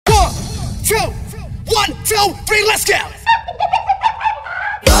1, 2, 3, let's go!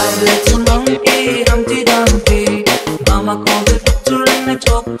 Five little monkey, Humpty Dumpty. Mama called the doctor and I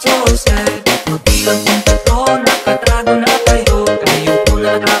talked to his head. Magbilang kong tatlo, nakatrago na kayo. Kayo po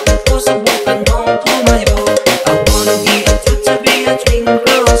nakakot ko sa bukan mong tumayo. I wanna be a truth to be a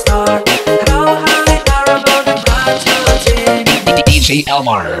twinkle star. How high are about the bottom? DJ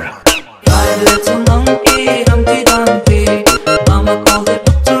Elmar. Five little monkey, Humpty Dumpty. Mama called the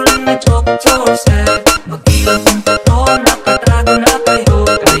doctor and I talked to his head. Magbilang kong tatlo, nakatrago na kayo.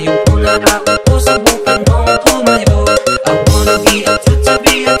 Kayo po nakakot ko sa bukan mong tumayo. I wanna be a truth to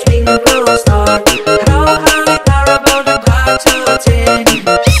be a twinkle star. How high are about the bottom?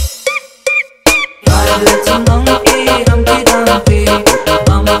 Five little monkey, Humpty Dumpty.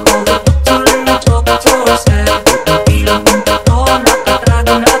 Mama called the doctor and I talked to his head. Magbilang kong tatlo,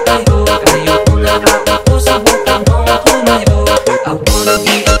 nakatrago na kayo. Kayo po nakakot ko sa bukan mong tumayo. I wanna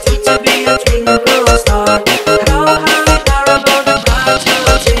be a truth to be a twinkle star. How high are about the bottom?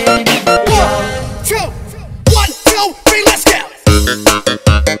 1, 2, 3, let's go!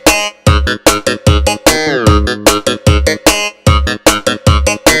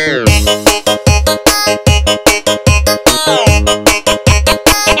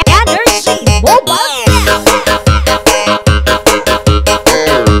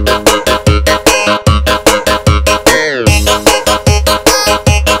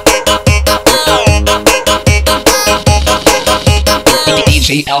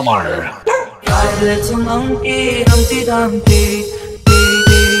 DJ Elmar. Five little monkey, Humpty Dumpty.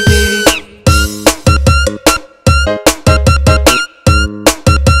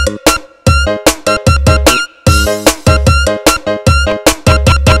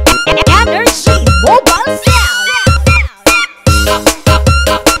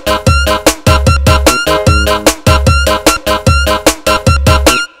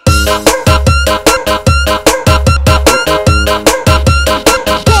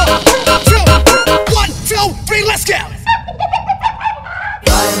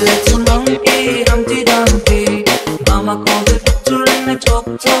 Five little monkey, Humpty Dumpty. Mama called the doctor and I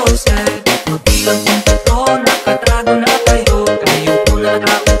talked to his head. Magbilang kong tatlo, nakatrago na kayo. Kayo po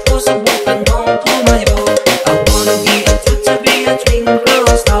nakakot ko sa bukan mong tumayo. I wanna be a truth to be a twinkle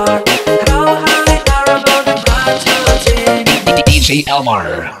star. How high are about the bottom? DJ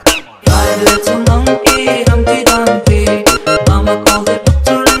Elmar. Five little monkey, Humpty Dumpty. Mama called the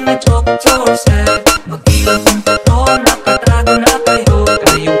doctor and I talked to his head. Magbilang kong tatlo, nakatrago na kayo.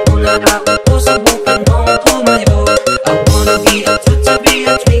 Kayo po nakakot ko sa bukan mong tumayo. I wanna be a truth to be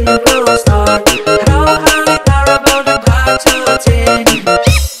a twinkle star. How high are about the bottom?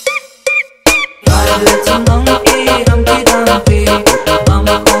 Five little monkey, Humpty Dumpty.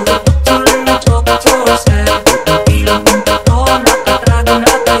 Mama called the doctor and I talked to his head. Magbilang kong tatlo, nakatrago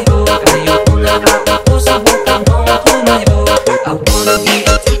na kayo. Kayo po nakakot ko sa bukan mong tumayo. I wanna be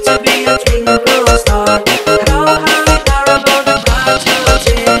a truth to be a twinkle star. How high are about the bottom?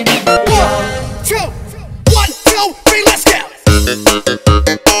 1, 2, 3, let's go!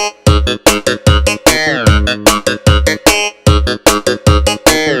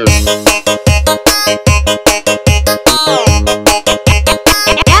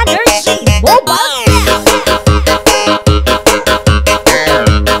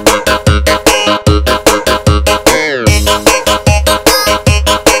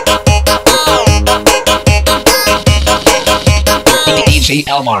 DJ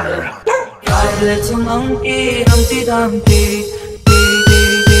Elmar. Five little monkey, Humpty Dumpty.